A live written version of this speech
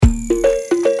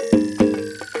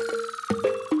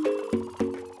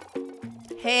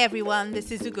Hey everyone,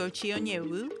 this is Ugochi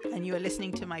Onyewu, and you are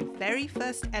listening to my very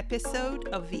first episode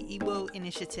of the Igbo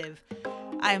Initiative.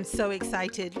 I am so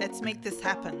excited. Let's make this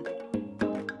happen.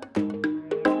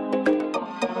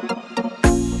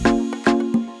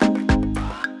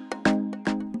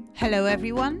 Hello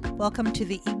everyone, welcome to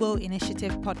the Igbo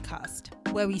Initiative podcast,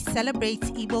 where we celebrate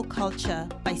Igbo culture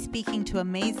by speaking to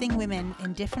amazing women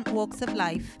in different walks of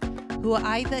life who are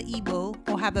either Igbo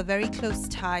or have a very close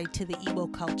tie to the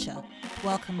Igbo culture.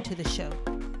 Welcome to the show.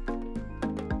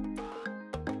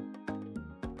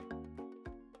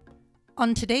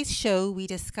 On today's show, we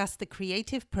discuss the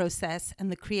creative process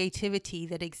and the creativity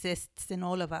that exists in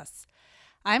all of us.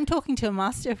 I'm talking to a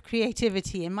master of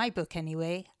creativity, in my book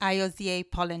anyway, Ayozie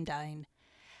Polendine.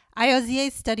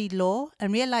 Ayozie studied law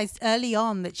and realized early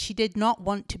on that she did not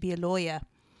want to be a lawyer.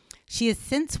 She has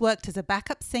since worked as a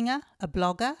backup singer, a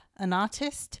blogger, an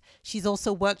artist. She's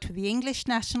also worked with the English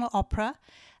National Opera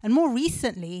and more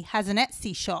recently has an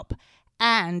Etsy shop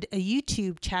and a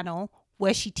YouTube channel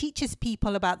where she teaches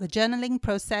people about the journaling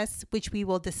process, which we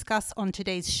will discuss on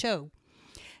today's show.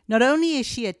 Not only is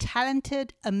she a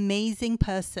talented, amazing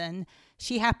person,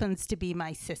 she happens to be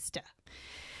my sister.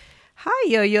 Hi,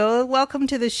 Yo-Yo. Welcome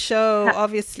to the show.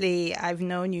 Obviously, I've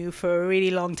known you for a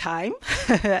really long time.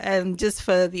 And just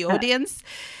for the audience,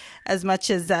 as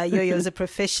much as Yo-Yo is a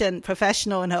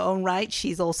professional in her own right,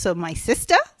 she's also my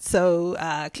sister. So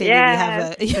clearly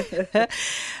we have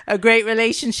a great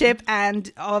relationship.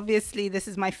 And obviously, this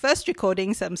is my first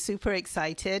recording, so I'm super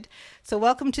excited. So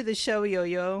welcome to the show,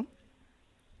 Yo-Yo.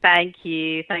 Thank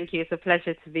you. It's a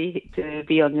pleasure to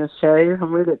be on your show.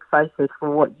 I'm really excited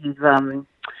for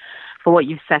what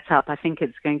you've set up. I think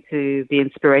it's going to be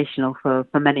inspirational for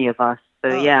many of us.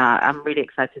 So yeah, I'm really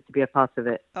excited to be a part of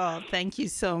it. Oh, thank you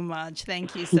so much.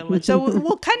 So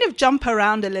we'll kind of jump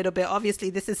around a little bit.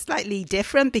 Obviously, this is slightly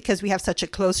different because we have such a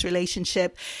close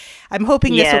relationship. I'm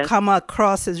hoping this will come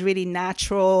across as really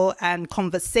natural and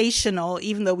conversational,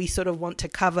 even though we sort of want to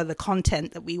cover the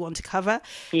content that we want to cover.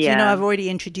 Yeah. You know, I've already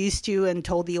introduced you and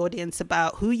told the audience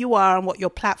about who you are and what your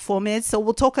platform is. So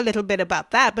we'll talk a little bit about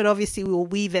that, but obviously we will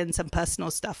weave in some personal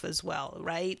stuff as well,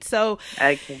 right? So,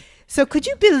 okay. So could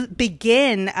you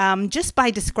begin just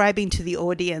by describing to the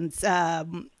audience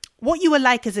what you were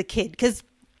like as a kid? Because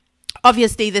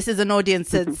obviously this is an audience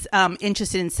that's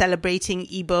interested in celebrating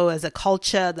Igbo as a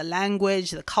culture, the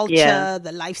language, the culture,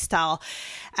 the lifestyle.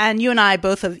 And you and I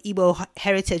both have Igbo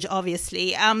heritage,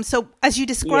 obviously. So as you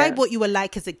describe what you were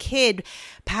like as a kid,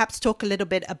 perhaps talk a little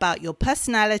bit about your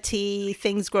personality,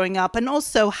 things growing up, and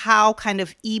also how kind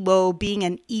of Igbo, being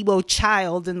an Igbo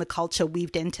child in the culture,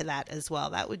 weaved into that as well.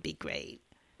 That would be great.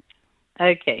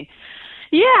 Okay.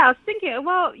 Yeah, I was thinking,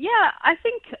 I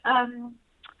think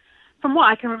from what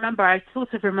I can remember, I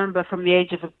sort of remember from the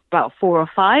age of about 4 or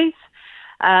 5.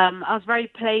 I was very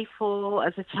playful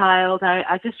as a child.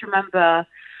 I just remember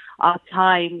our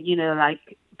time, you know,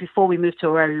 like before we moved to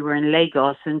where we were in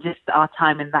Lagos, and just our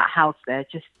time in that house there,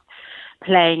 just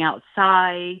playing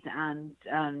outside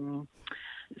and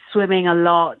swimming a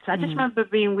lot. I just remember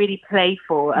being really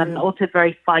playful and also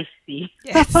very feisty.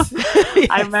 Yes.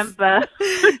 I remember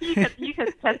you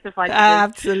can testify to this.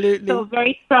 Absolutely. So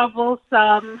very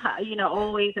troublesome, you know,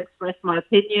 always expressed my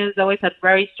opinions, always had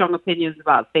very strong opinions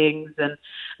about things, and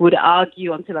would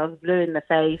argue until I was blue in the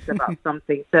face about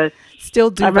something. So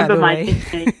still do, I remember by the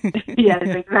way. nickname. Yes,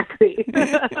 exactly.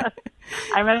 I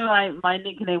remember my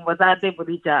nickname was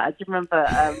Adebulija. I just remember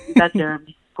Dad Jeremy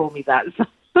used to call me that. So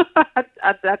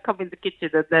I'd come in the kitchen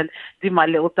and then do my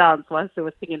little dance whilst they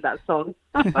were singing that song.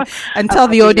 And tell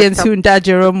the audience who Nda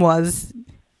Jerome was.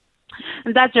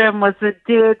 Nda Jerome was a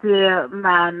dear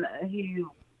man who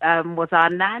was our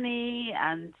nanny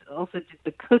and also did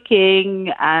the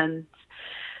cooking and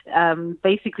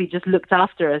basically just looked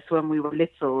after us when we were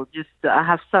little. Just I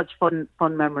have such fond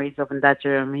memories of Nda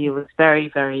Jerome. He was very,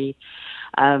 very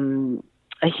a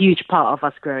huge part of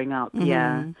us growing up.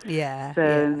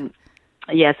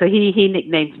 So he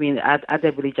nicknamed me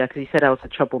Adebulija because he said I was a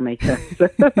troublemaker. So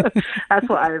that's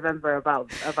what I remember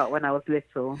about when I was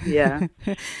little. Yeah.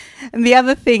 And the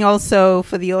other thing also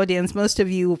for the audience, most of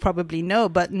you will probably know,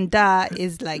 but Nda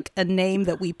is like a name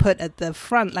that we put at the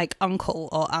front, like uncle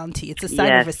or auntie. It's a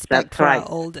sign of respect for our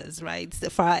elders, right?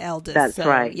 For our elders. That's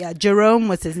right. Yeah, Jerome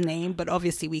was his name, but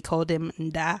obviously we called him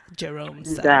Nda Jerome.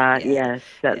 So, Nda, yes,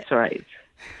 that's right.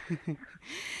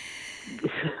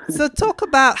 So talk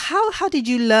about how did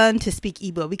you learn to speak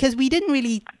Igbo? Because we didn't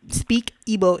really speak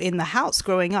Igbo in the house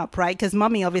growing up, right? Because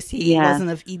mommy obviously wasn't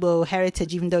of Igbo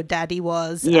heritage, even though daddy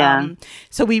was.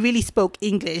 So we really spoke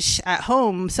English at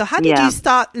home. So how did you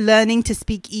start learning to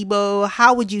speak Igbo?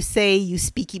 How would you say you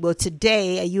speak Igbo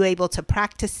today? Are you able to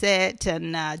practice it?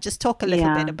 And just talk a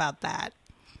little bit about that.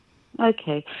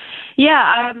 Okay.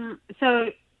 Yeah.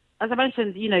 So as I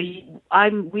mentioned,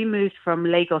 we moved from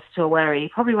Lagos to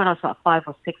Owerri probably when I was about 5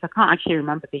 or 6. I can't actually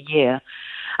remember the year.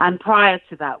 And prior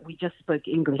to that, we just spoke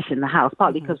English in the house,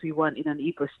 partly because we weren't in an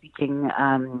Igbo-speaking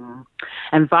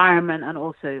environment, and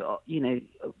also,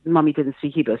 Mummy didn't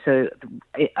speak Igbo, so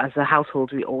as a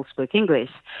household, we all spoke English.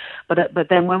 But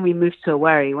then when we moved to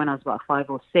Owerri, when I was about 5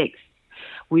 or 6,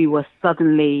 we were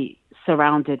suddenly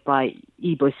surrounded by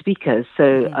Igbo speakers.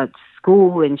 So at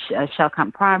school in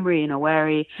Shellcamp Primary in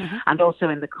Owerri, and also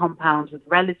in the compounds with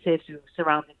relatives, we were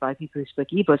surrounded by people who spoke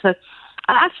Igbo. So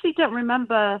I actually don't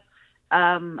remember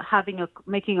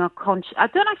making a conscious. I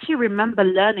don't actually remember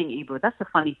learning Igbo. That's a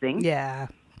funny thing. Yeah.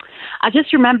 I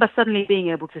just remember suddenly being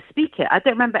able to speak it. I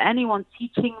don't remember anyone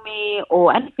teaching me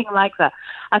or anything like that.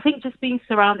 I think just being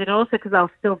surrounded, also because I was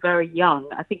still very young.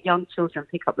 I think young children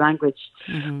pick up language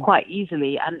quite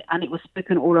easily, and it was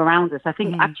spoken all around us. I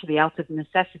think actually out of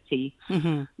necessity,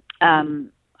 I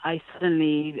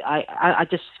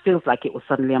just feels like it was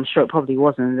suddenly. I'm sure it probably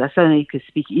wasn't. I suddenly could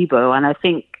speak Igbo, and I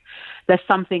think there's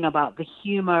something about the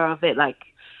humor of it. Like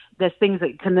there's things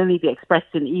that can only be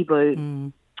expressed in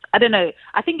Igbo. I don't know.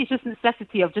 I think it's just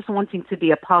necessity of just wanting to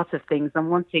be a part of things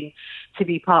and wanting to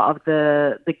be part of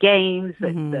the games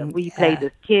that we played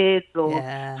as kids, or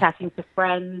chatting to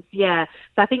friends. Yeah.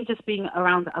 So I think just being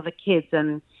around other kids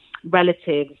and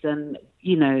relatives, and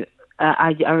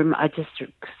I just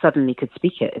suddenly could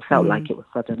speak it. It felt like it was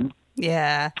sudden.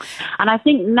 Yeah. And I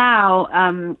think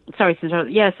now, sorry to interrupt.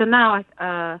 Yeah. So now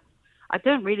I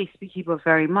don't really speak Igbo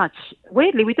very much.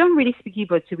 Weirdly, we don't really speak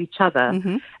Igbo to each other,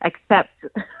 except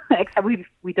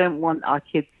we don't want our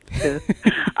kids to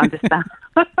understand.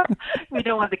 We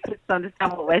don't want the kids to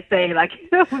understand what we're saying. Like,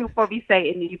 we'll probably say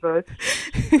it in Igbo,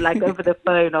 like over the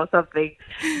phone or something.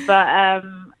 But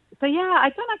so yeah,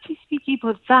 I don't actually speak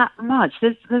Igbo that much.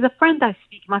 There's a friend I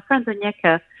speak. My friend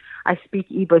Onyeka, I speak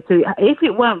Igbo to. If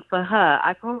it weren't for her,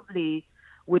 I probably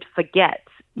would forget.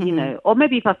 Or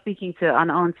maybe if I'm speaking to an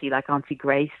auntie, like Auntie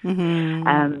Grace,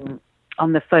 on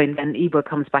the phone, then Igbo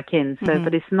comes back in. So,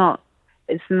 but it's not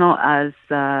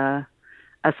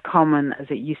as common as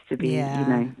it used to be,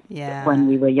 when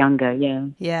we were younger. Yeah.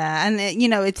 Yeah. And,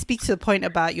 it speaks to the point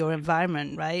about your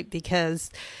environment, right? Because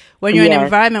when you're in an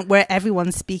environment where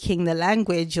everyone's speaking the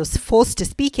language, you're forced to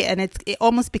speak it, and it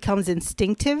almost becomes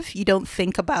instinctive. You don't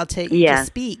think about it, you just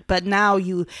speak. But now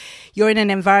you're in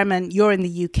an environment, you're in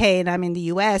the UK and I'm in the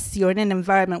US, you're in an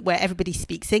environment where everybody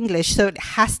speaks English. So it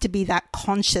has to be that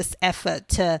conscious effort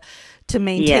to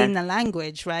maintain the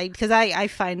language, right? Because I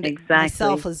find it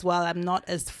myself as well. I'm not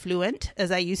as fluent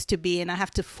as I used to be, and I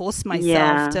have to force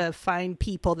myself to find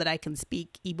people that I can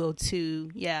speak Igbo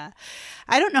to. Yeah.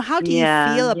 I don't know. How do you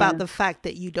feel about the fact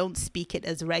that you don't speak it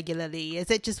as regularly? Is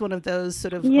it just one of those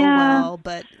sort of,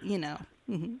 but,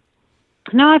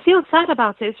 No, I feel sad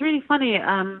about it. It's really funny.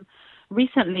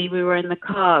 Recently, we were in the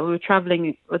car. We were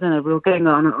traveling. I don't know. We were going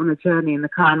on a journey in the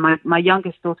car, and my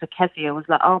youngest daughter Kezia was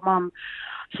like, "Oh, Mom,"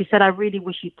 she said, "I really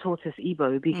wish you taught us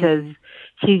Igbo," because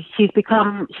she's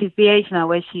the age now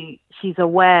where she's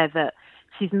aware that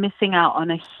she's missing out on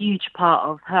a huge part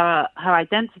of her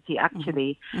identity,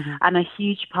 actually, and a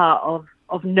huge part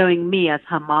of knowing me as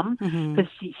her mum,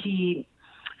 because she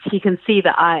can see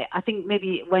that I think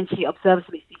maybe when she observes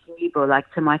me speaking Igbo,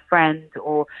 like to my friend,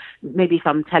 or maybe if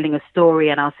I'm telling a story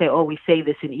and I'll say, "Oh, we say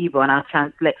this in Igbo," and I'll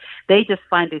translate, they just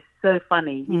find it so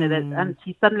funny, and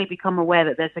she's suddenly become aware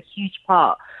that there's a huge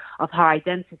part of her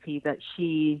identity that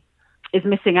she is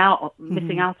missing out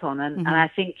on, and I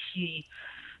think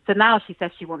so now she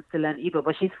says she wants to learn Igbo,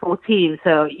 but she's 14,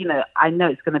 so I know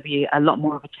it's going to be a lot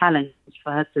more of a challenge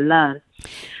for her to learn,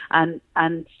 and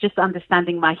just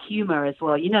understanding my humor as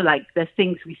well. Like there's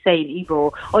things we say in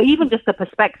Igbo, or even just the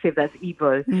perspective that's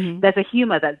Igbo. There's a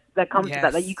humor that comes to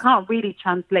that you can't really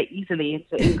translate easily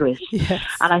into English.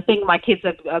 And I think my kids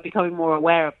are becoming more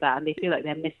aware of that, and they feel like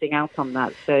they're missing out on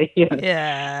that. So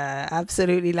yeah,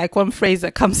 absolutely. Like one phrase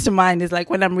that comes to mind is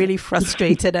like when I'm really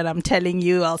frustrated and I'm telling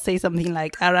you, I'll say something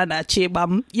like "Arana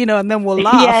chibam," and then we'll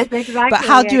laugh. Yes, exactly. But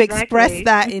how do you express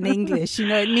that in English?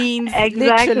 It means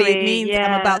literally. It means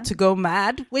I'm about to go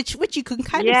mad, which you can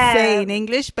kind of say in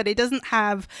English, but it doesn't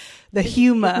have the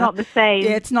humor. It's not the same.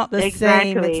 Yeah, it's not the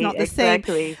same. It's not the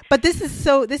same. But this is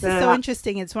so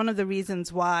interesting. It's one of the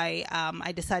reasons why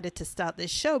I decided to start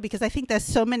this show, because I think there's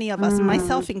so many of us,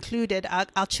 myself included,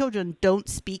 our children don't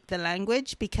speak the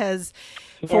language because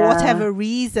for whatever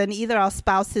reason, either our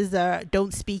spouses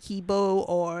don't speak Igbo,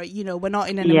 or, you know, we're not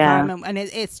in an environment, and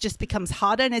it just becomes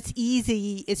harder, and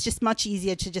it's just much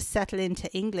easier to just settle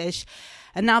into English.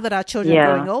 And now that our children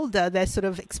are growing older, they're sort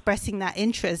of expressing that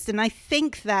interest. And I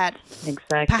think that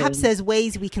perhaps there's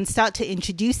ways we can start to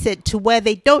introduce it to where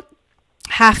they don't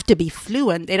have to be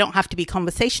fluent, they don't have to be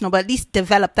conversational, but at least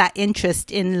develop that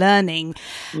interest in learning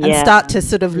and start to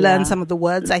sort of learn some of the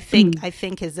words. I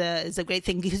think is a great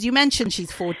thing, because you mentioned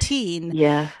she's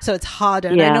 14, so it's harder.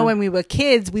 And I know when we were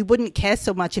kids, we wouldn't care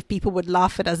so much if people would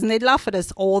laugh at us, and they'd laugh at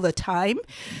us all the time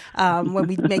when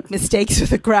we'd make mistakes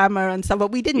with the grammar and stuff,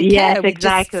 but we didn't care. We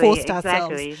just forced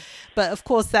ourselves. But of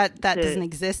course that doesn't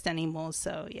exist anymore.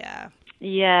 So yeah.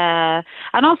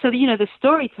 And also, you know, the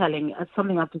storytelling is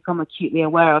something I've become acutely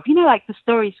aware of. You know, like the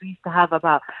stories we used to have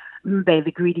about Mbe,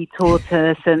 the greedy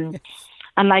tortoise, and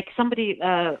like somebody,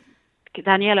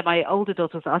 Daniela, my older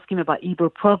daughter, was asking me about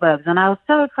Igbo proverbs, and I was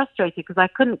so frustrated because I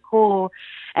couldn't call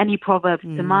any proverbs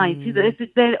to mind.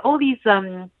 There are all these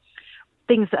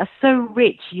things that are so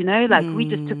rich, you know, like we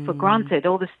just took for granted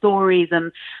all the stories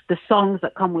and the songs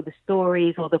that come with the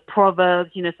stories, or the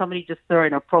proverbs. You know, somebody just throw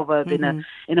in a proverb in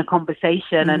a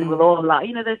conversation, and we'll all like,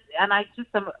 you know, and I just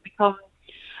become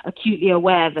acutely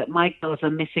aware that my girls are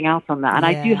missing out on that, and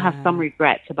I do have some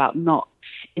regrets about not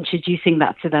introducing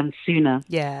that to them sooner.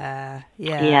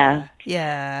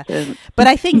 But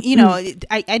I think, you know,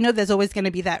 I know there's always going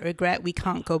to be that regret. We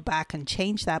can't go back and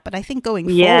change that, but I think going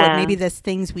forward, maybe there's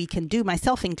things we can do,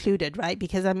 myself included, right?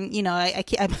 Because I'm, you know, I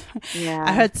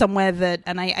heard somewhere that,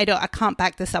 and I can't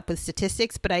back this up with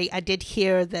statistics, but I did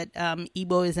hear that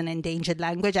Igbo is an endangered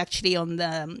language. Actually, on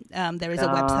the there is a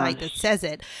website that says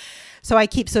it. So I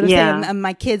keep sort of saying, and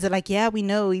my kids are like, yeah, we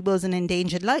know Igbo is an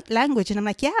endangered language. And I'm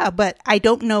like, yeah, but I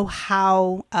don't know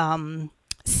how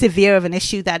severe of an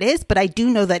issue that is, but I do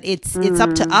know that it's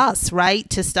up to us, right,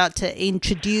 to start to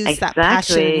introduce that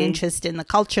passion and interest in the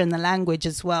culture and the language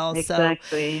as well. So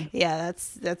yeah,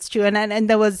 that's true. And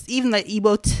there was even the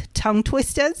Igbo tongue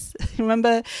twisters,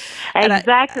 remember? And I'm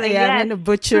going to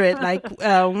butcher it, like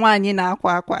one, you know,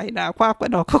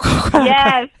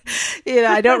 yes. You know,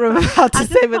 I don't remember how to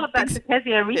say it. I just that to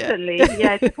Kezia recently.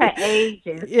 Yeah, it took her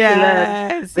ages to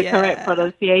learn the correct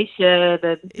pronunciation.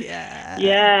 And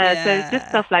so it's just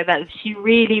stuff like that she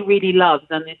really, really loves,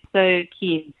 and is so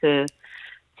keen to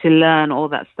learn all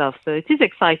that stuff. So it is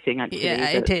exciting, actually. Yeah,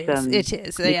 it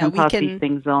is. We can pass these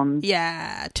things on.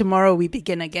 Yeah, tomorrow we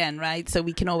begin again, right? So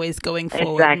we can always, going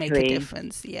forward, make a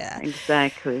difference. Yeah,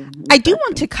 exactly. I do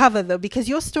want to cover, though, because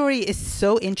your story is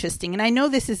so interesting, and I know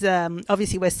this is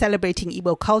obviously we're celebrating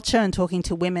Igbo culture and talking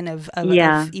to women of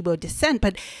Igbo descent,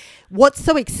 but what's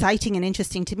so exciting and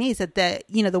interesting to me is that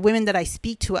the women that I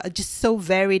speak to are just so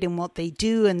varied in what they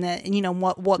do, and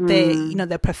what they, you know,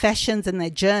 their professions and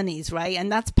their journeys, right?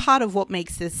 And that's part of what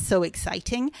makes this so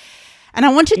exciting. And I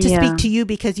wanted to speak to you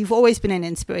because you've always been an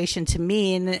inspiration to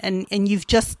me, and you've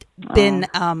just been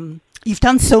you've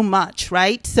done so much,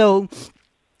 right? So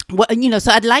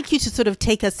so I'd like you to sort of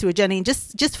take us through a journey. And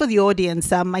just for the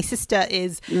audience, my sister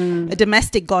is a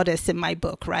domestic goddess in my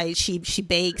book, right? She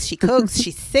bakes, she cooks,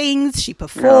 she sings, she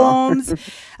performs,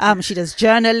 she does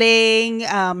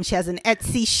journaling, she has an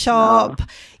Etsy shop.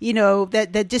 You know, there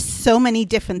are just so many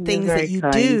different things that you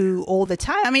do all the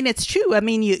time. I mean, it's true. I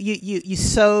mean, you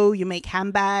sew, you make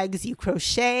handbags, you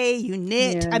crochet, you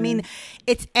knit. I mean,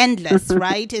 it's endless,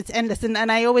 right? It's endless. And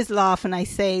I always laugh and I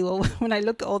say, well, when I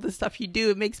look at all the stuff you do,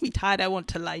 it makes me tired. I want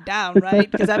to lie down, right?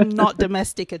 Because I'm not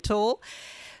domestic at all.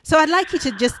 So I'd like you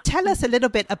to just tell us a little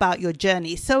bit about your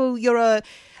journey. So you're a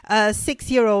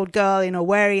 6-year-old girl in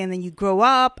Owerri, and then you grow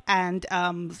up, and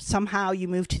somehow you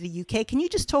move to the UK. Can you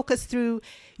just talk us through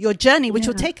your journey, which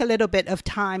will take a little bit of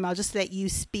time? I'll just let you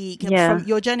speak from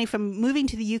your journey from moving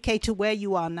to the UK to where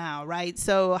you are now, right?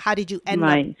 So how did you end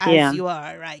up as you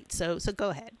are, right? So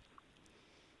go ahead.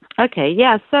 Okay,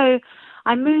 yeah. So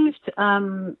I moved.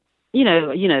 We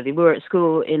were at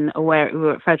school in Owerri. We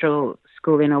were at Federal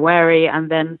School in Owerri, and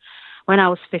then when I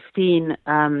was 15.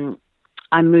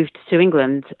 I moved to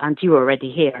England, and you were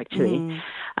already here, actually.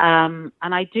 And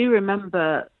I do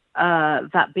remember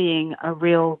that being a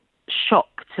real shock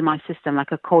to my system,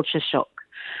 like a culture shock.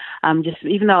 Just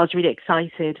even though I was really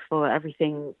excited for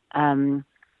everything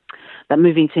that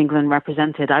moving to England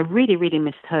represented, I really, really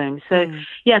missed home. So,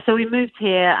 so we moved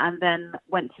here and then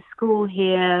went to school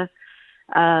here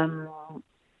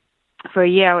for a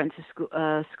year, I went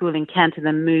to school in Kent, and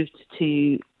then moved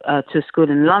to a school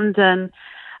in London.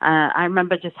 I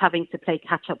remember just having to play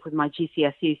catch up with my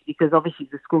GCSEs because obviously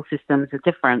the school systems are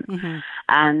different.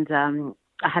 And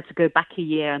I had to go back a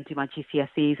year and do my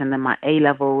GCSEs and then my A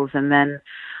levels. And then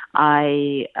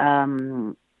I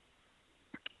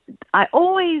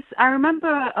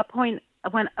remember a point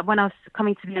when I was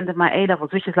coming to the end of my A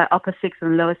levels, which is like upper sixth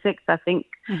and lower sixth, I think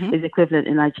is equivalent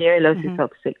in Nigeria, lower sixth,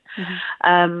 upper sixth.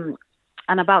 And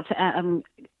about to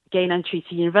gain entry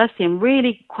to university, and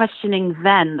really questioning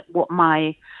then what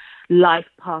my life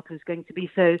path was going to be.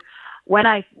 So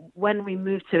when we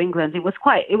moved to England, it was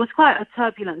quite a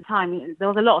turbulent time. There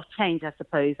was a lot of change, I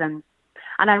suppose, and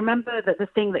I remember that the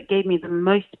thing that gave me the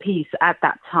most peace at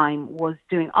that time was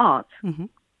doing art.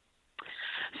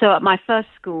 So at my first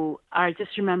school, I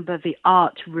just remember the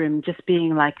art room just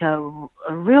being like a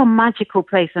real magical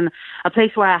place, and a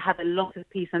place where I had a lot of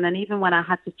peace. And then even when I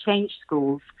had to change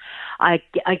schools, I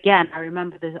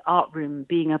remember the art room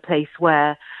being a place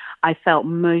where I felt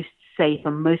most safe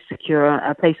and most secure,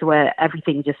 a place where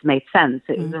everything just made sense.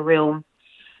 It was a real,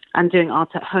 and doing art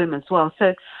at home as well.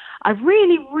 So I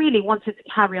really, really wanted to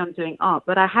carry on doing art,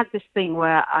 but I had this thing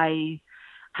where I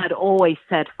had always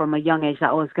said from a young age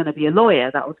that I was going to be a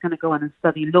lawyer, that I was going to go on and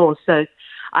study law. So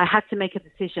I had to make a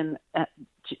decision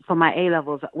for my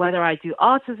A-levels, whether I do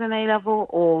art as an A-level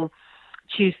or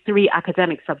choose 3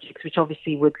 academic subjects, which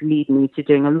obviously would lead me to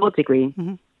doing a law degree.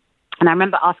 And I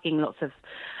remember asking lots of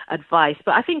advice.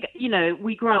 But I think,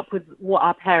 we grew up with what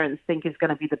our parents think is going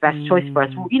to be the best choice for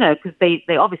us, because they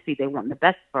obviously they want the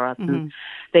best for us, and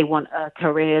they want a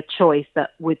career choice that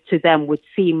would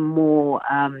seem more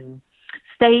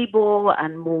stable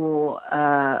and more,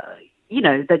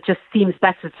 that just seems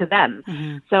better to them.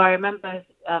 So I remember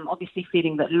obviously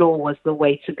feeling that law was the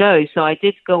way to go. So I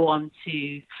did go on so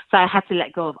I had to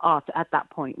let go of art at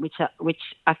that point, which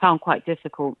I found quite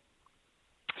difficult.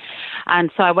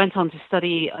 And so I went on to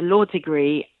study a law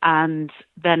degree, and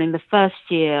then at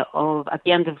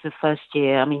the end of the first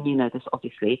year, this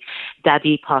obviously,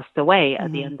 Daddy passed away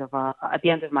at the end of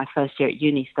my first year at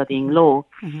uni studying law.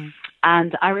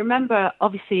 And I remember,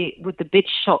 obviously, with the big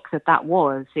shock that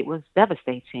was, it was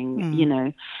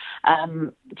devastating,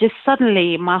 just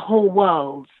suddenly my whole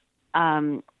world,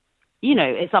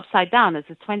 it's upside down. As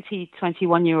a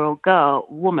 21-year-old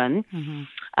woman,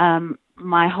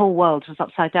 my whole world was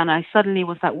upside down. I suddenly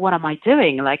was like, what am I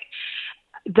doing? Like,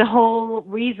 the whole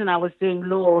reason I was doing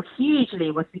law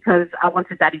hugely was because I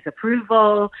wanted Daddy's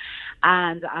approval,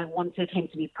 and I wanted him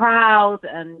to be proud,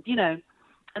 and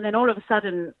and then all of a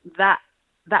sudden that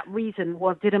reason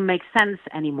didn't make sense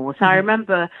anymore. So I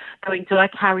remember going, do I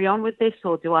carry on with this,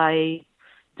 or do I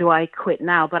quit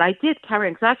now? But I did carry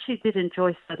on, because I actually did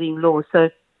enjoy studying law.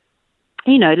 So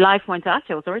life went on.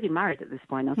 Actually, I was already married at this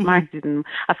point. I was married,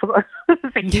 I forgot.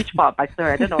 It's a huge part of my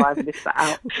story. I don't know why I've missed that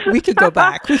out. We could go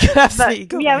back. We could absolutely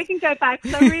go back. Yeah, we can go back.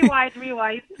 So rewind.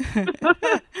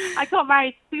 I got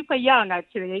married super young,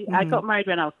 actually. I got married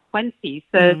when I was 20.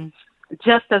 So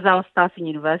just as I was starting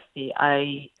university,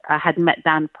 I had met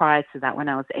Dan prior to that when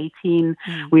I was 18.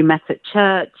 We met at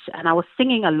church, and I was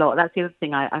singing a lot. That's the other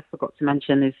thing I forgot to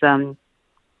mention is...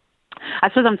 I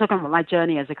suppose I'm talking about my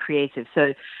journey as a creative.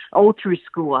 So all through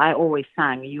school, I always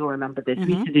sang. You'll remember this.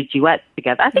 We used to do duets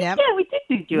together. I think, we did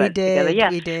do duets together. Yeah,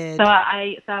 we did. So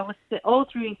I was all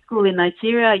through school in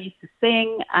Nigeria. I used to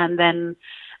sing, and then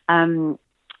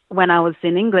when I was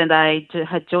in England, I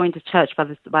had joined a church by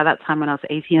that time when I was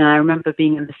 18, and I remember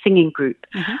being in the singing group,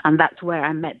 and that's where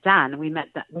I met Dan. We met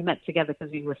together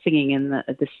because we were singing in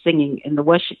the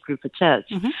worship group at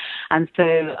church, and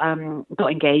so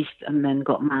got engaged and then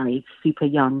got married super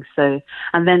young. So,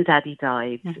 and then Daddy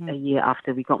died a year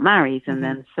after we got married, and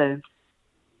then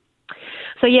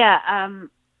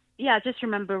I just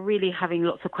remember really having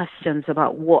lots of questions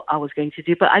about what I was going to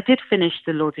do. But I did finish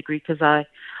the law degree because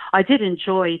I did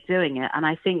enjoy doing it. And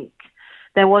I think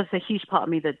there was a huge part of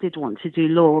me that did want to do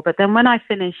law. But then when I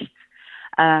finished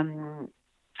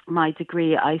my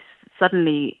degree, I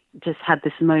suddenly just had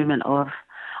this moment of,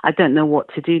 I don't know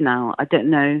what to do now. I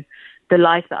don't know. The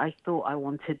life that I thought I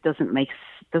wanted doesn't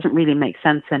really make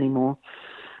sense anymore.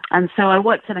 And so I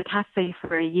worked in a cafe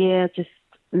for a year, just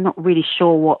not really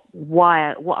sure what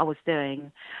I was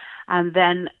doing. And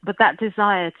then, but that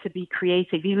desire to be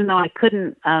creative, even though I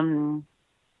couldn't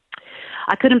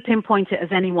pinpoint it as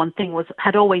any one thing,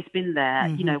 had always been there,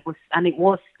 and it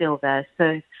was still there.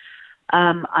 So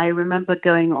I remember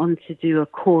going on to do a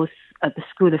course at the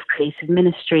School of Creative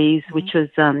Ministries, which was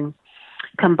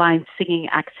combined singing,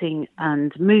 acting,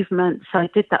 and movement. So I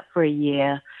did that for a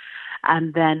year,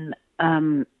 and then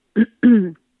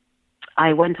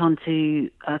I went on to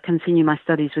continue my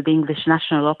studies with the English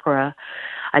National Opera.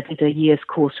 I did a year's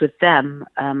course with them.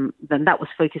 Then that was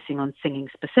focusing on singing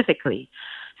specifically.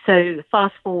 So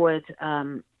fast forward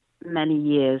many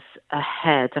years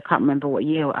ahead, I can't remember what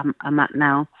year I'm at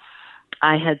now.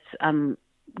 I had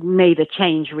made a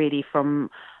change really from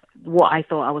what I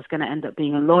thought I was going to end up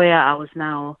being a lawyer. I was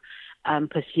now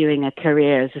pursuing a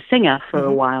career as a singer for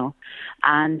a while.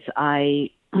 And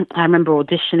I remember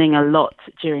auditioning a lot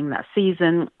during that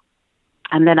season.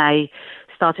 And then I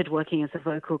started working as a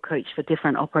vocal coach for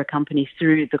different opera companies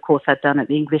through the course I'd done at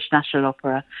the English National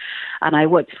Opera. And I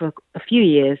worked for a few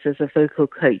years as a vocal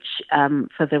coach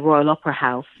for the Royal Opera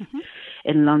House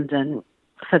in London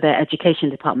for their education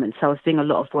department. So I was doing a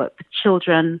lot of work with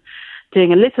children,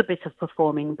 doing a little bit of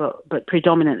performing, but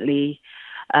predominantly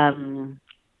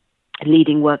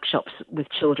leading workshops with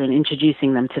children,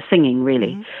 introducing them to singing,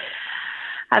 really.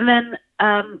 And then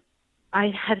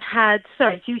I had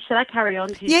sorry, should I carry on?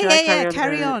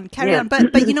 Carry on.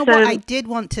 But you know what I did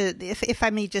want to, if I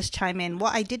may just chime in,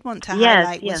 what I did want to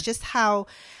highlight was just how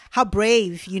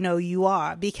brave, you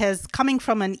are, because coming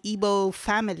from an Igbo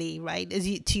family, right,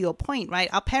 to your point, right,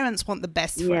 our parents want the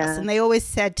best for us. And they always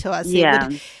said to us,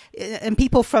 and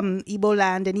people from Igbo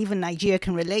land and even Nigeria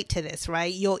can relate to this,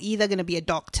 right? You're either going to be a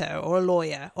doctor or a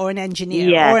lawyer or an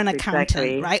engineer or an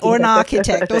accountant, right? Or an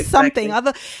architect or something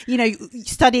other,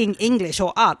 studying English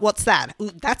or art. What's that?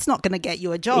 That's not going to get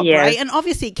you a job, right? And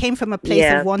obviously it came from a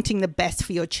place of wanting the best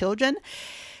for your children.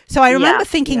 So I remember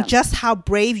thinking just how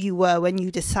brave you were when you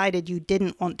decided you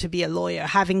didn't want to be a lawyer,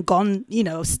 having gone,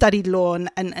 studied law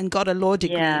and got a law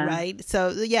degree, right?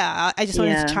 So, I just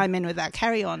wanted to chime in with that.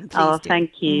 Carry on, please. Oh,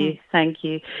 thank you. Thank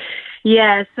you.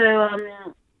 Yeah, so,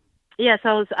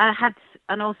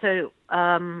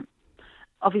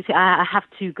 obviously I have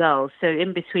two girls. So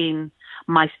in between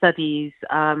my studies,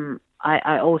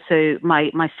 I also,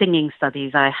 my singing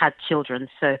studies, I had children.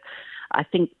 So I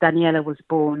think Daniela was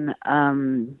born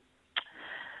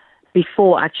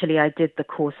before actually I did the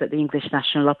course at the English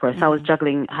National Opera. So I was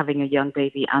juggling having a young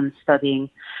baby and studying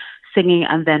singing.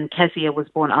 And then Kezia was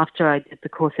born after I did the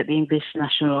course at the English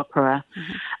National Opera.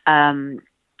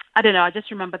 I don't know, I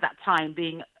just remember that time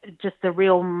being just a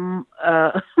real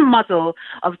muddle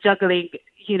of juggling,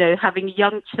 having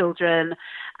young children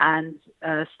and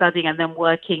studying and then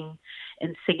working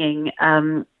in singing.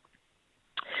 And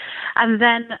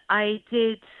then I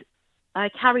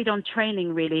carried on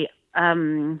training really.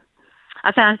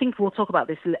 I think we'll talk about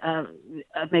this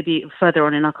maybe further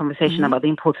on in our conversation about the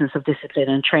importance of discipline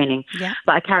and training. Yeah.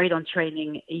 But I carried on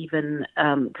training even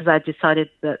because I decided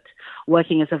that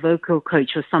working as a vocal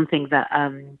coach was something that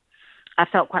I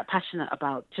felt quite passionate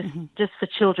about, just for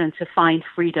children to find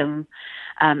freedom.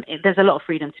 There's a lot of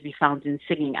freedom to be found in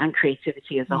singing and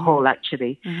creativity as a whole,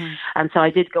 actually. And so I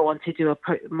did go on to do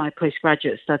my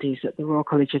postgraduate studies at the Royal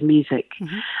College of Music.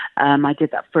 I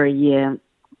did that for a year.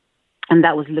 And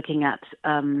that was looking at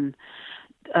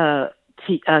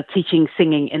teaching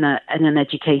singing in an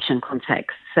education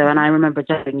context. So, and I remember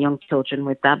juggling young children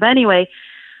with that. But anyway,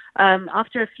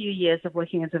 after a few years of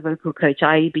working as a vocal coach,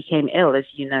 I became ill, as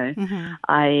you know.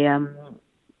 I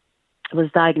was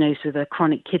diagnosed with a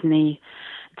chronic kidney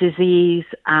disease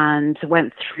and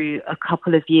went through a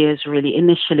couple of years, really,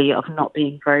 initially of not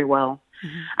being very well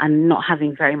and not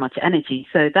having very much energy.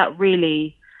 So that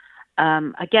really...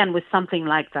 again, with something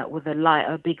like that, with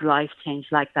a big life change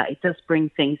like that, it does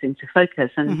bring things into focus.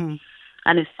 And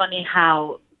it's funny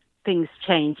how things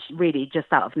change really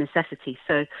just out of necessity.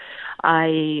 So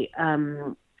I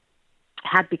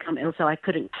had become ill, so I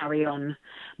couldn't carry on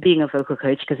being a vocal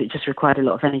coach because it just required a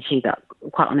lot of energy that,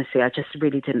 quite honestly, I just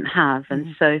really didn't have.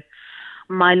 And so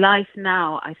my life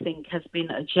now, I think, has been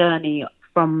a journey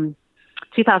from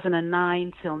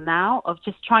 2009 till now of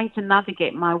just trying to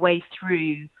navigate my way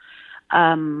through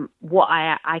what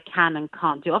I can and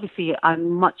can't do. Obviously, I'm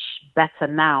much better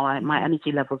now. My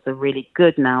energy levels are really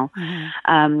good now.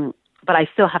 But I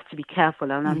still have to be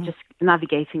careful, and I'm just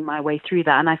navigating my way through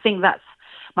that. And I think that's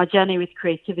my journey with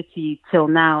creativity till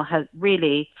now has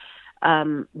really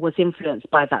was influenced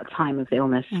by that time of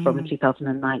illness from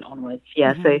 2009 onwards.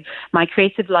 Yeah, so my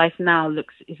creative life now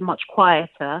is much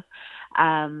quieter.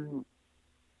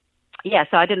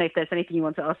 So I don't know if there's anything you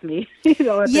want to ask me.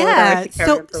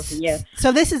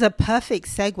 So this is a perfect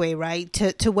segue, right,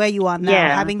 to where you are now,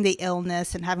 having the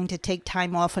illness and having to take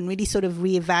time off and really sort of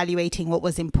reevaluating what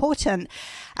was important.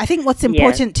 I think what's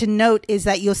important to note is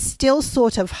that you're still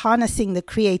sort of harnessing the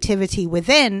creativity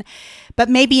within, but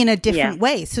maybe in a different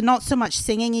way. So not so much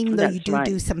singing, even though you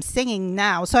do some singing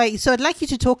now. So I'd like you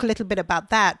to talk a little bit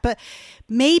about that, but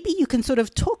maybe you can sort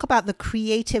of talk about the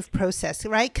creative process,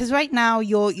 right? Because right now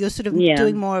you're sort of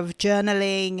doing more of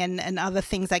journaling and other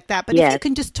things like that. But if you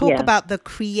can just talk about the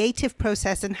creative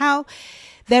process and how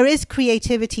there is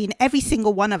creativity in every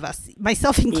single one of us,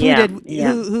 myself included,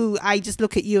 who I just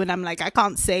look at you and I'm like, I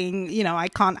can't sing, I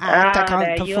can't act, I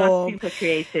can't perform. You are super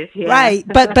creative, Right,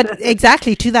 but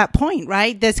exactly to that point,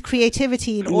 right? There's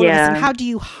creativity in all of us, and how do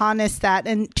you harness that?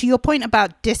 And to your point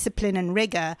about discipline and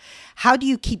rigor, how do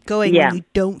you keep going when you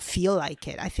don't feel like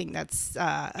it? I think that's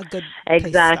a good place to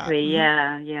start.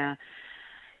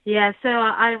 Yeah, so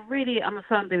I'm a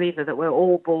firm believer that we're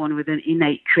all born with an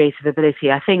innate creative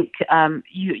ability. I think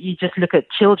you just look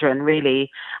at children, really,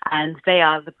 and they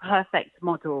are the perfect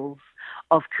models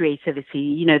of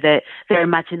creativity. Their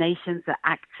imaginations are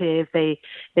active. They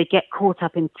get caught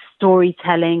up in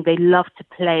storytelling. They love to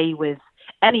play with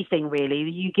anything, really.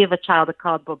 You give a child a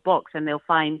cardboard box and they'll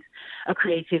find a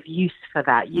creative use for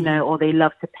that, or they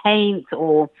love to paint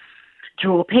or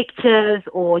draw pictures,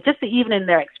 or just even in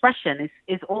their expression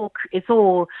is all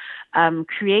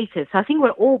creative. So I think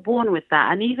we're all born with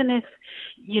that. And even if,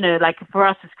 like for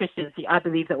us as Christians, I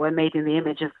believe that we're made in the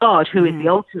image of God, who is the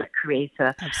ultimate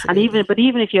creator. Absolutely. And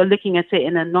even if you're looking at it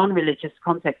in a non-religious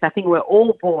context, I think we're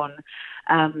all born,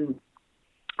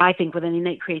 I think, with an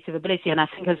innate creative ability. And I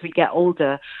think as we get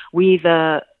older, we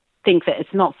either think that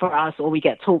it's not for us, or we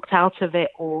get talked out of it,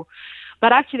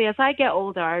 But actually, as I get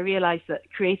older, I realize that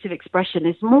creative expression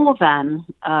is more than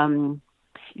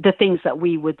the things that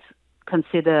we would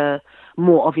consider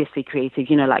more obviously creative,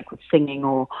 like with singing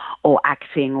or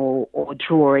acting or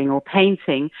drawing or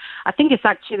painting. I think it's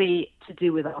actually to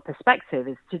do with our perspective.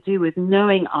 It's to do with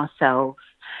knowing ourselves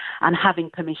and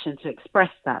having permission to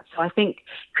express that. So I think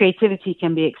creativity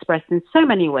can be expressed in so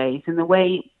many ways, in the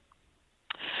way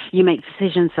you make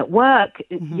decisions at work,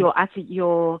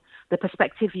 the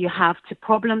perspective you have to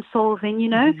problem solving,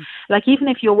 like even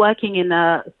if you're working in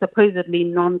a supposedly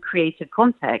non-creative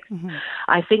context,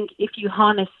 I think if you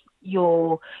harness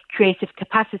your creative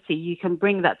capacity, you can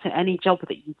bring that to any job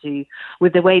that you do,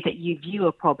 with the way that you view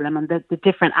a problem and the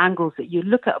different angles that you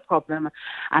look at a problem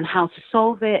and how to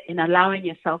solve it, in allowing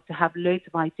yourself to have loads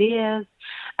of ideas.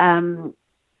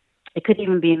 It could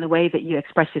even be in the way that you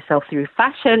express yourself through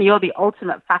fashion. You're the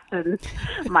ultimate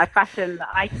my fashion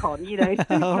icon,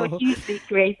 You're hugely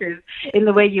creative in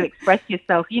the way you express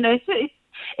yourself.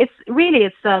 It's really,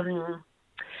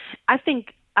 I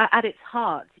think at its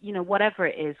heart, whatever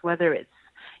it is, whether it's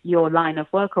your line of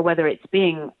work or whether it's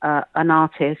being an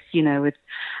artist, with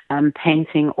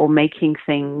painting or making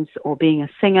things or being a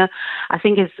singer, I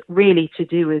think it's really to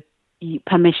do with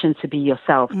permission to be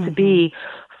yourself, to be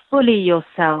fully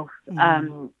yourself,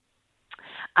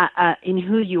 in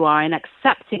who you are and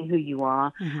accepting who you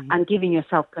are, and giving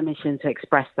yourself permission to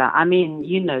express that. I mean,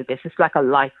 this, it's like a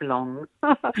lifelong,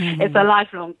 it's a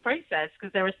lifelong process,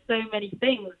 because there are so many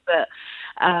things that,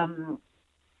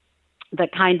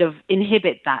 that kind of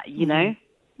inhibit that,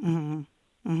 Yeah.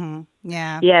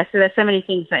 Yeah. So there's so many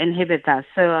things that inhibit that.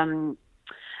 So,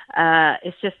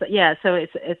 it's just, so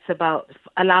it's about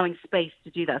allowing space to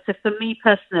do that. So for me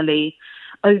personally,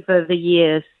 over the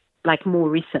years, like more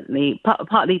recently,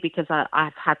 partly because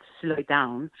I've had to slow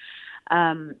down,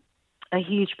 a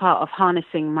huge part of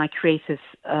harnessing my creative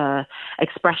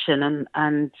expression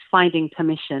and finding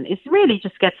permission is really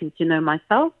just getting to know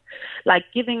myself, like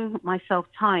giving myself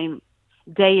time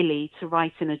daily to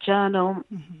write in a journal.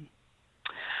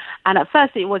 And at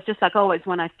first it was just like, oh, it's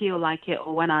when I feel like it,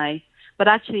 or but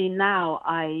actually now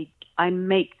I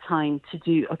make time to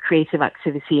do a creative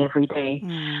activity every day.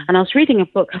 And I was reading a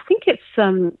book, I think it's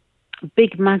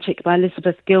Big Magic by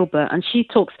Elizabeth Gilbert, and she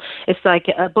talks, it's like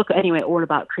a book anyway, all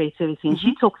about creativity, and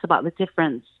she talks about the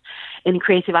difference in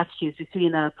creative attitudes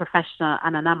between a professional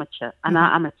and an amateur.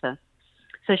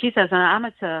 So she says an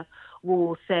amateur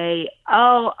will say,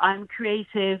 oh, I'm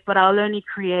creative, but I'll only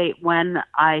create when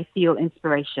I feel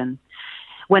inspiration,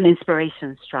 when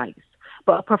inspiration strikes.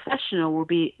 But a professional will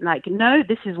be like, no,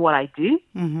 this is what I do,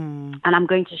 and I'm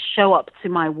going to show up to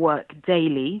my work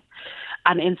daily,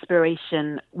 and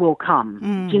inspiration will come.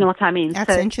 Do you know what I mean?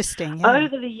 That's interesting. Yeah.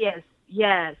 Over the years,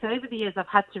 I've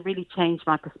had to really change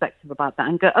my perspective about that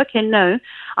and go, okay, no,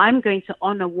 I'm going to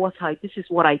honor this is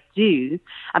what I do.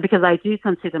 And because I do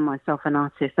consider myself an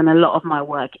artist, and a lot of my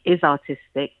work is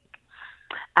artistic,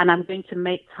 and I'm going to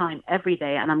make time every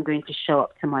day, and I'm going to show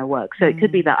up to my work. So it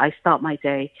could be that I start my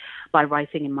day by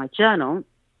writing in my journal.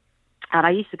 And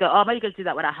I used to go, oh, I'm only going to do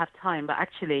that when I have time. But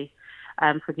actually,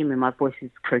 forgive me, my voice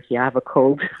is croaky. I have a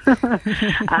cold.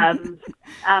 I'm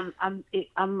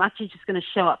actually just going to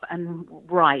show up and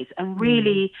write and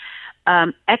really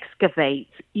excavate,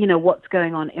 what's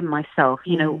going on in myself,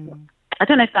 I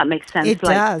don't know if that makes sense. It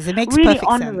does. It makes really perfect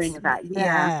honoring sense. that.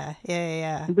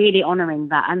 Yeah. Really honoring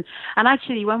that. And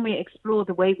actually, when we explore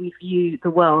the way we view the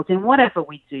world in whatever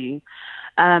we do,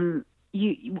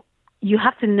 you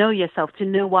have to know yourself to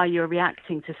know why you're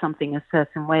reacting to something a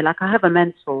certain way. Like, I have a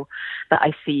mentor that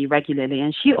I see regularly,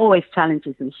 and she always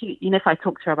challenges me. She, if I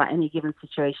talk to her about any given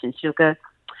situation, she'll go,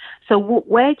 so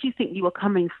where do you think you were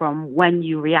coming from when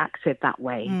you reacted that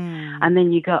way? And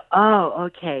then you go, oh,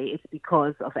 okay, it's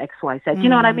because of X, Y, Z. Do you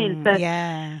know what I mean? So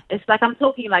it's like I'm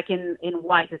talking like in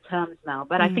wider terms now,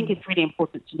 but I think it's really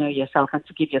important to know yourself and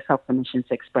to give yourself permission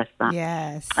to express that.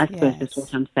 Yes. I suppose that's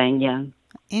what I'm saying, yeah.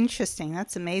 Interesting.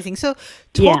 That's amazing. So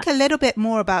talk a little bit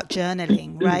more about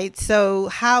journaling, right? So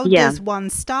how does one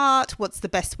start? What's the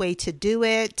best way to do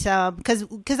it?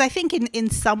 Because I think in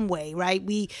some way, right,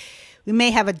 we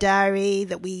may have a diary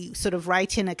that we sort of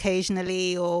write in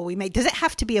occasionally, or we may, does it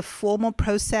have to be a formal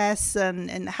process?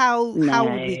 And how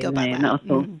would we go about that? Not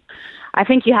at all. I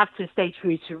think you have to stay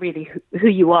true to really who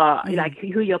you are, like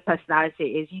who your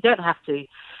personality is. You don't have to.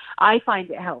 I find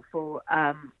it helpful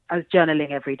as journaling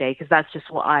every day, because that's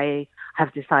just what I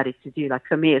have decided to do. Like,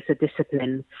 for me, it's a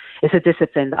discipline. It's a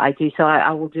discipline that I do. So I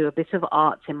will do a bit of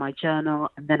art in my journal,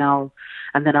 and then I'll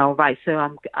write. So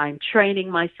I'm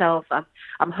training myself.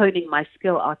 I'm honing my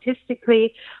skill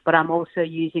artistically, but I'm also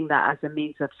using that as a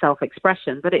means of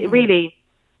self-expression. But it really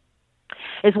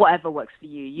is whatever works for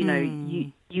you. You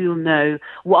know, you'll know.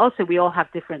 Well, also, we all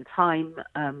have different time.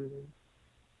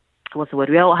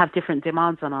 We all have different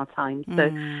demands on our time.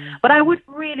 So, but I would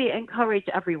really encourage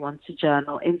everyone to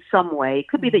journal in some way. It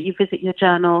could be that you visit your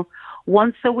journal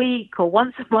once a week or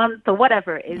once a month or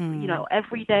whatever it is,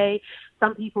 every day.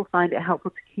 Some people find it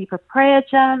helpful to keep a prayer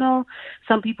journal.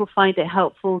 Some people find it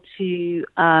helpful to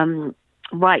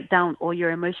write down all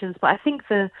your emotions. But I think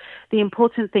the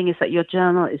important thing is that your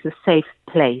journal is a safe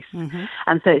place.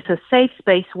 And so it's a safe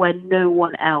space where no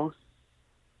one else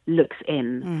looks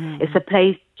in. It's a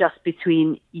place just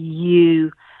between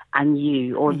you and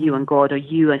you, or you and God, or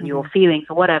you and your feelings,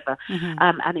 or whatever.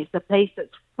 And it's a place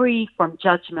that's free from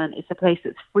judgment. It's a place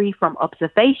that's free from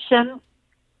observation.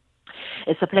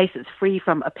 It's a place that's free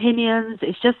from opinions.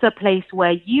 It's just a place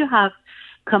where you have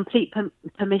complete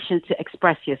permission to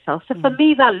express yourself. So for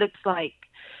me, that looks like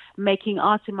making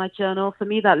art in my journal. For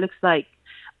me, that looks like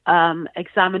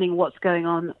examining what's going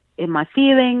on in my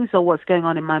feelings, or what's going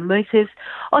on in my motives.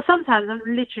 Or sometimes I'm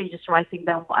literally just writing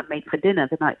down what I made for dinner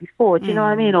the night before. Do you know what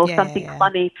I mean? Or something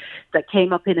funny that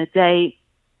came up in a day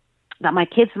that my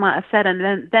kids might have said,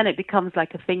 and then it becomes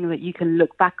like a thing that you can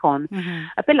look back on,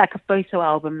 a bit like a photo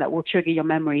album that will trigger your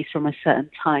memories from a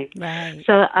certain time. Right.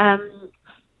 So,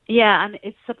 and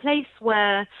it's a place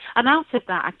where, and out of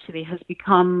that actually has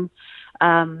become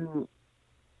a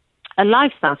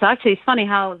lifestyle. So actually, it's funny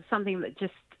how something that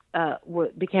just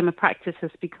became a practice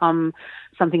has become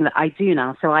something that I do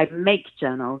now. So I make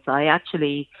journals. I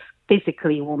actually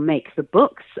physically will make the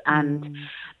books and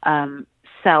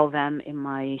sell them in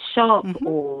my shop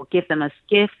or give them as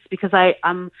gifts, because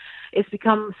it's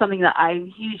become something that I'm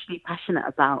hugely passionate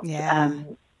about.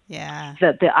 The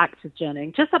act of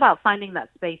journaling, just about finding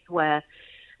that space where,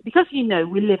 because we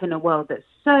live in a world that's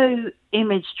so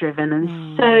image driven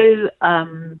and so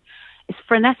it's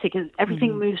frenetic, and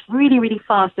everything moves really, really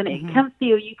fast, and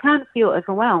you can feel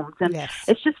overwhelmed. And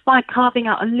it's just by carving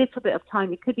out a little bit of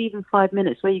time. It could be even 5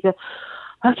 minutes where you go,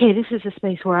 okay, this is a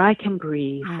space where I can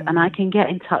breathe and I can get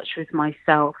in touch with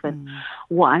myself and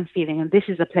what I'm feeling. And this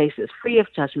is a place that's free of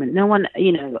judgment. No one,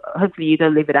 hopefully you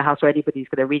don't live in a house where anybody's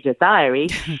going to read your diary.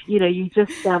 You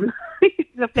just, it's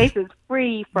a place that's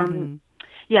free from,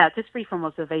 just free from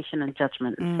observation and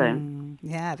judgment. So,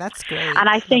 yeah, that's great. And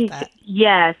I think,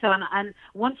 so, and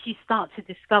once you start to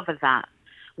discover that,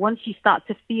 once you start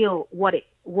to feel what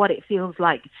it feels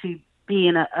like to be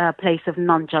in a place of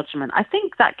non-judgment, I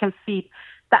think that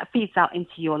feeds out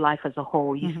into your life as a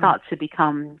whole. You start to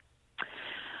become,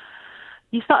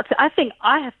 I think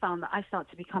I have found that I start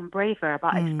to become braver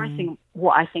about expressing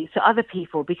what I think to other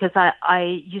people, because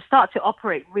you start to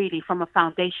operate really from a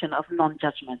foundation of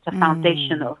non-judgment, a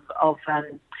foundation of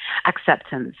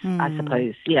acceptance, I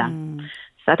suppose. Yeah.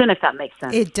 So I don't know if that makes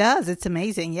sense. It does. It's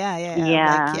amazing. Yeah.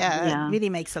 It really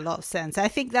makes a lot of sense. I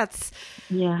think that's,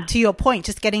 to your point,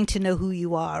 just getting to know who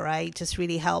you are, right? Just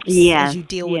really helps as you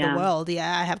deal with the world.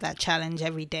 Yeah, I have that challenge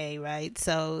every day, right?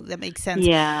 So that makes sense.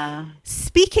 Yeah.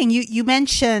 Speaking, you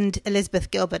mentioned Elizabeth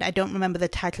Gilbert. I don't remember the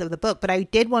title of the book, but I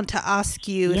did want to ask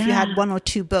you if you had one or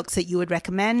two books that you would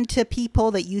recommend to people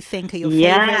that you think are your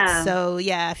favorites. So,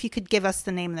 if you could give us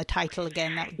the name and the title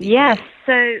again, that would be great.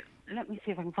 So let me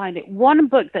see if I can find it. One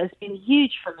book that has been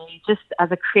huge for me just as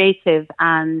a creative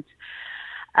and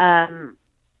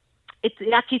it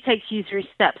actually takes you through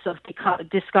steps of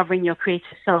discovering your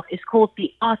creative self. It's called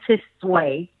The Artist's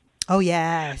Way. Oh,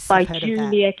 yes. By I've heard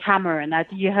Julia Cameron. Have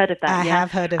you heard of that? I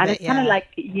have heard of it, and it's kind of like,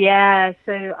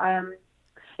 so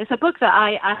it's a book that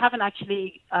I haven't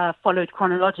actually followed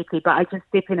chronologically, but I just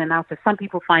dip in and out of. Some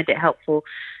people find it helpful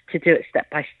to do it step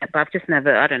by step, but I've just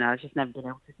never been able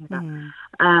to do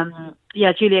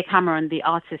that. Julia Cameron, The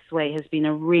Artist's Way has been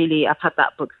I've had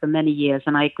that book for many years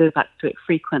and I go back to it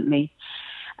frequently.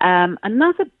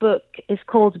 Another book is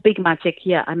called Big Magic.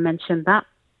 Yeah, I mentioned that,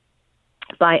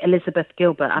 by Elizabeth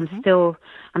Gilbert. I'm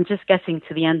just getting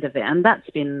to the end of it, and that's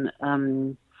been,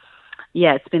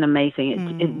 it's been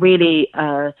amazing. It really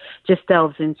just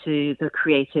delves into the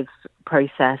creative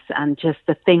process and just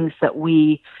the things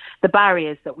the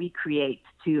barriers that we create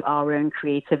to our own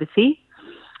creativity,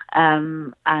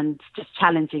 and just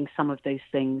challenging some of those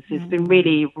things. It's been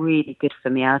really, really good for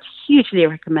me. I'd hugely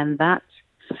recommend that.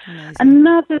 Amazing.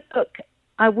 Another book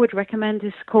I would recommend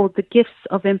is called The Gifts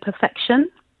of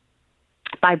Imperfection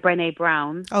by Brené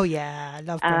Brown. Oh yeah, I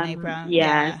love Brené Brown.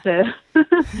 So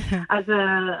as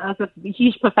a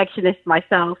huge perfectionist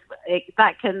myself,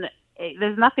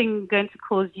 there's nothing going to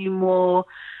cause you more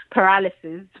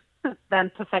paralysis than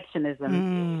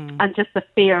perfectionism, and just the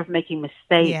fear of making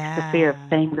mistakes, the fear of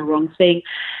saying the wrong thing,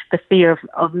 the fear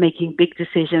of making big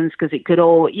decisions because it could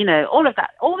all of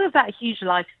that huge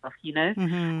life stuff.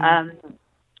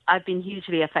 I've been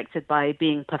hugely affected by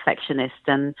being perfectionist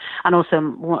and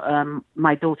also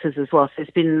my daughters as well. So it's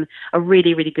been a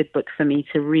really, really good book for me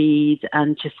to read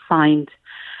and just find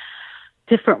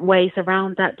different ways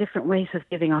around that, different ways of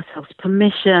giving ourselves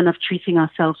permission, of treating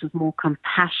ourselves with more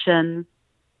compassion.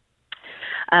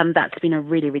 That's been a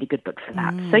really, really good book for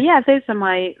that. So yeah, those are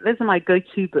my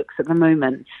go-to books at the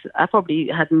moment. I probably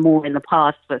had more in the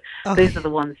past, but those are the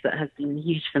ones that have been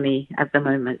huge for me at the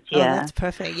moment. Yeah, that's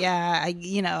perfect. Yeah,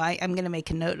 I'm going to make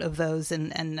a note of those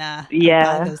and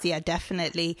buy those. Yeah,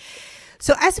 definitely.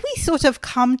 So as we sort of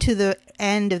come to the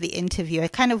end of the interview, I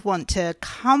kind of want to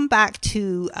come back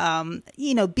to,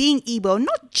 being Igbo,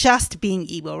 not just being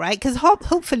Igbo, right? Because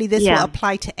hopefully this will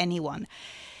apply to anyone.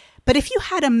 But if you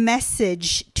had a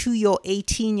message to your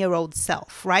 18-year-old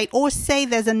self, right? Or say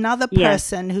there's another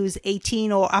person who's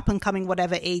 18 or up and coming,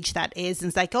 whatever age that is, and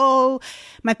it's like, oh,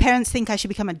 my parents think I should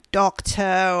become a doctor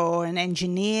or an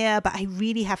engineer, but I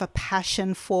really have a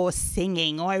passion for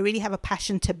singing, or I really have a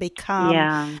passion to become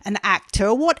an actor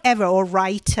or whatever, or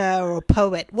writer or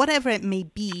poet, whatever it may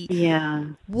be. Yeah.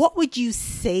 What would you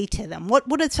say to them?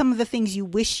 What are some of the things you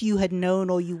wish you had known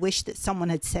or you wish that someone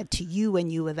had said to you when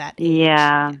you were that age?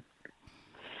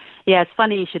 Yeah, it's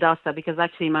funny you should ask that, because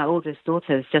actually my oldest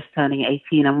daughter is just turning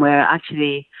 18 and we're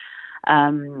actually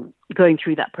going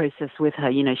through that process with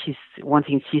her. She's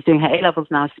doing her A-levels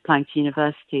now, she's applying to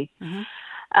university.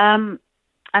 And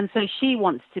so she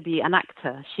wants to be an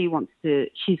actor.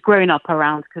 She's grown up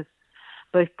around, because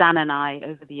both Dan and I,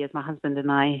 over the years, my husband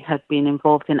and I, have been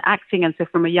involved in acting. And so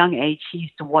from a young age, she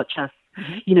used to watch us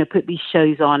put these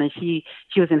shows on, and she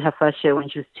was in her first show when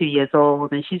she was 2 years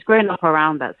old, and she's grown up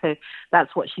around that. So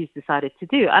that's what she's decided to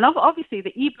do. And obviously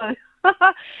the Igbo,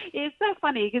 it's so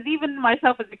funny, because even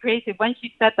myself as a creative, when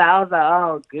she said that, I was like,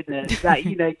 oh goodness, that,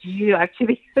 do you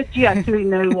actually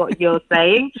know what you're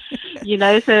saying?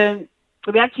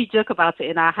 So we actually joke about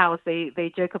it in our house.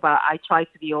 They joke about, I try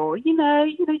to be all, you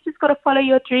just got to follow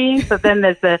your dreams. But then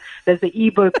there's the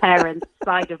Igbo parent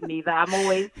side of me that I'm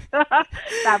always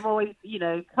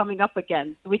coming up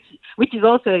against, which is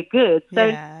also good. So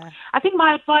I think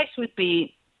my advice would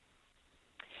be,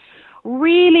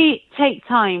 really take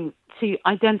time to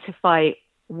identify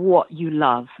what you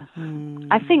love.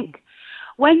 I think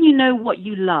when you know what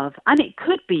you love, and it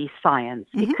could be science,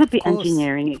 it could be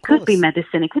engineering, it could be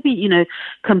medicine, it could be,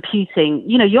 computing,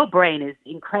 your brain is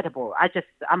incredible.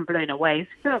 I'm blown away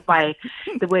by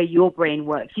the way your brain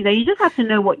works. You just have to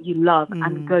know what you love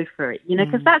and go for it,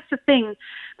 because that's the thing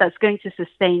that's going to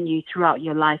sustain you throughout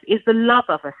your life, is the love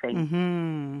of a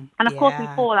thing. And of course we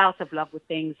fall out of love with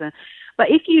things. But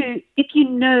if you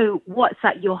know what's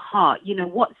at your heart,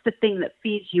 what's the thing that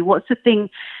feeds you, what's the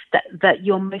thing that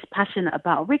you're most passionate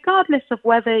about, regardless of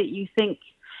whether you think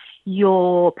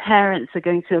your parents are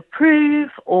going to approve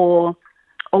or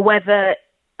whether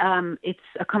it's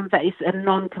a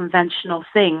non-conventional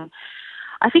thing.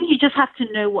 I think you just have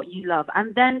to know what you love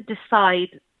and then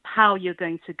decide how you're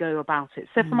going to go about it.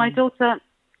 So for my daughter,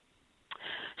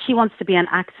 she wants to be an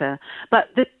actor. But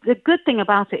the good thing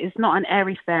about it is not an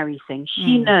airy-fairy thing.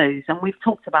 She knows, and we've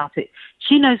talked about it,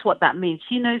 she knows what that means.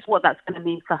 She knows what that's going to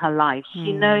mean for her life.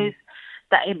 She knows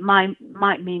that it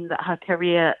might mean that her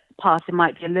career path, it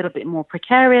might be a little bit more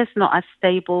precarious, not as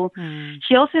stable.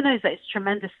 She also knows that it's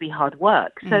tremendously hard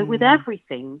work. So with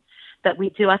everything that we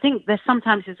do, I think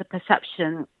sometimes there's a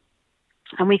perception,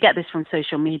 and we get this from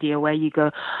social media, where you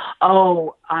go,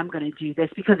 oh, I'm going to do this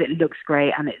because it looks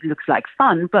great and it looks like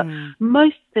fun. But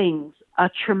most things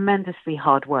are tremendously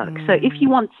hard work. So if you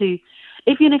want to,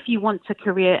 even if you want a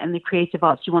career in the creative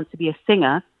arts, you want to be a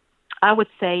singer, I would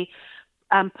say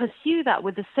pursue that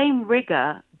with the same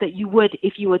rigor that you would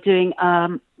if you were doing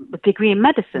a degree in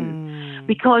medicine,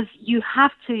 because you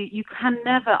can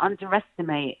never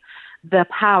underestimate the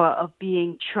power of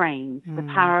being trained, the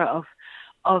power of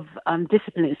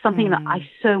discipline. It's something that I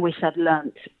so wish I'd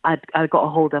learnt, I got a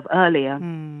hold of earlier.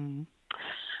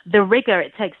 The rigor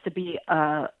it takes to be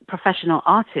a professional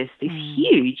artist is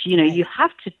huge. You know, you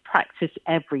have to practice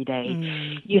every day.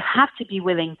 You have to be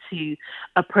willing to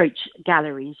approach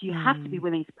galleries. You have to be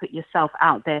willing to put yourself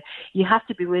out there. You have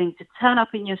to be willing to turn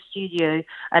up in your studio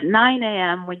at 9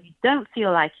 a.m. when you don't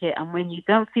feel like it and when you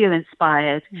don't feel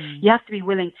inspired. You have to be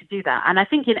willing to do that. And I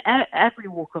think in every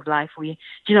walk of life, do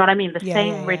you know what I mean? The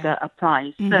same rigor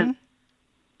applies.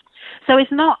 So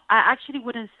it's not, I actually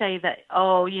wouldn't say that,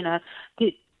 oh, you know,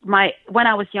 when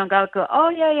I was younger, I would go, oh,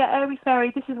 airy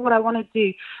fairy, this is what I want to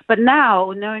do. But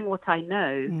now, knowing what I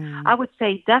know, I would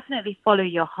say definitely follow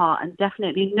your heart and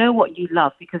definitely know what you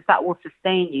love, because that will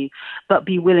sustain you, but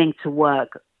be willing to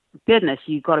work. Goodness,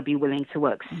 you've got to be willing to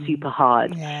work super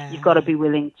hard. You've got to be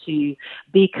willing to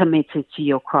be committed to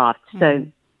your craft. So,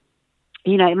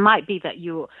 you know, it might be that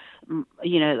you're,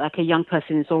 you know, like a young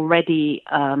person is already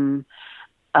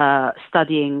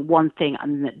studying one thing,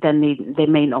 and then they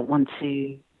may not want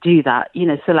to do that, you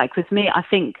know. So like with me, I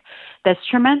think there's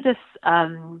tremendous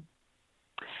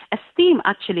esteem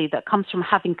actually that comes from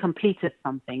having completed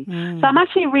something. So I'm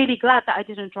actually really glad that I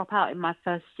didn't drop out in my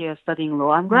first year of studying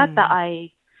law. I'm glad that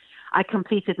I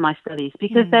completed my studies,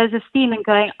 because there's esteem in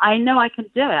going, I know I can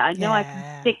do it. I know I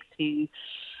can stick to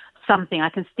something. I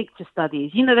can stick to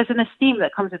studies. You know, there's an esteem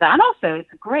that comes with that. And also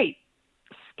it's a great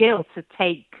skill to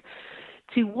take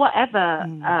to whatever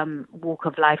walk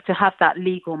of life, to have that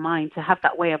legal mind, to have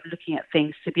that way of looking at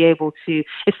things, to be able to,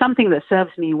 it's something that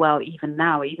serves me well even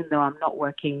now, even though I'm not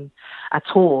working at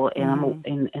all in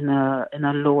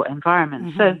a law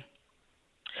environment. So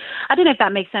I don't know if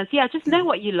that makes sense. Yeah, just know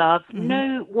what you love,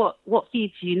 know what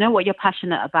feeds you, know what you're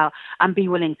passionate about, and be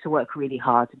willing to work really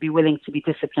hard, be willing to be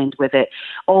disciplined with it,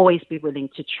 always be willing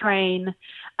to train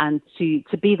and to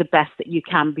be the best that you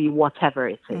can be, whatever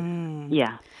it is.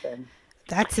 Yeah. So.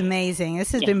 That's amazing.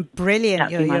 This has been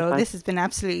brilliant, Yo-Yo. This has been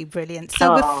absolutely brilliant.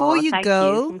 So before you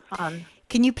go,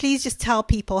 can you please just tell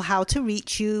people how to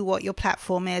reach you, what your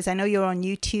platform is? I know you're on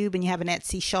YouTube and you have an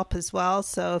Etsy shop as well.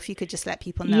 So if you could just let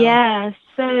people know. Yeah.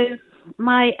 So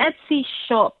my Etsy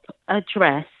shop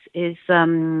address is, let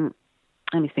me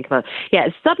think about it. Yeah,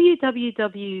 it's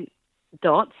www.etsy,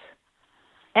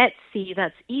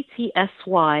 that's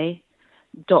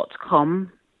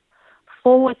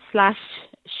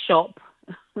etsy.com/shop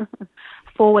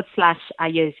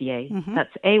 /Ayozie.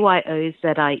 That's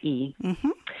AYOZIE.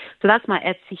 So that's my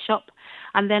Etsy shop.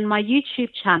 And then my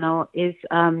YouTube channel is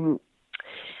Ayozie.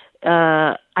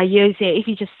 If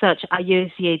you just search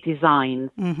Ayozie Designs,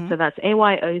 so that's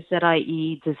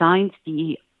AYOZIE Designs,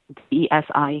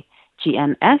 DESIGNS.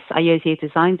 Ayozie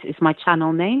Designs is my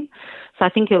channel name. So I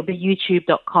think it'll be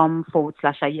youtube.com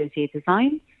 /Ayozie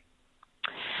Designs.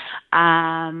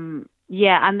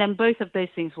 Yeah, and then both of those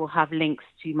things will have links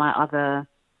to my other.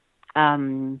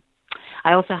 I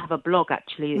also have a blog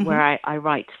actually where I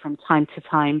write from time to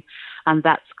time, and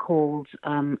that's called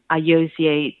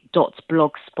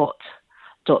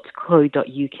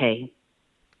ayozie.blogspot.co.uk.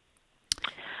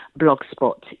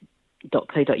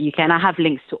 Blogspot.co.uk, and I have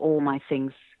links to all my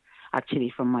things actually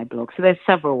from my blog. So there's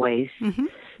several ways. So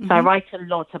I write a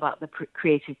lot about the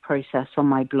creative process on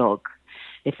my blog,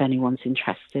 if anyone's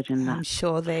interested in that. I'm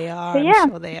sure they are. Yeah. I'm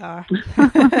sure they are.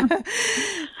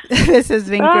 This has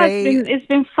been great. It's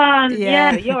been fun.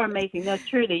 Yeah, you're amazing. No,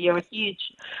 truly, you're a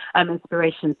huge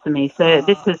inspiration to me. So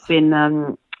this has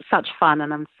been such fun,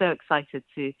 and I'm so excited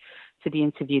to be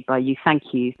interviewed by you.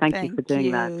 Thank you. Thank you for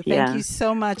doing that. Thank you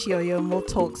so much, Yo-Yo, and we'll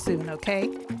talk soon, okay?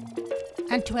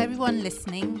 And to everyone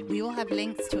listening, we will have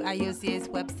links to Ayozie's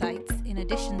websites in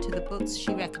addition to the books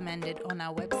she recommended on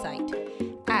our website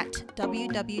at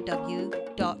www.theigbo,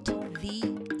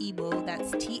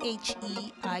 that's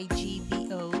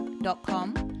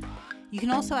THEIGBO.com. You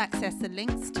can also access the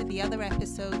links to the other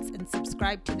episodes and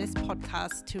subscribe to this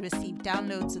podcast to receive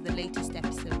downloads of the latest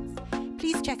episodes.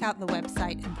 Please check out the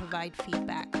website and provide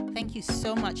feedback. Thank you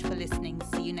so much for listening.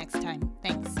 See you next time.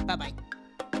 Thanks. Bye-bye.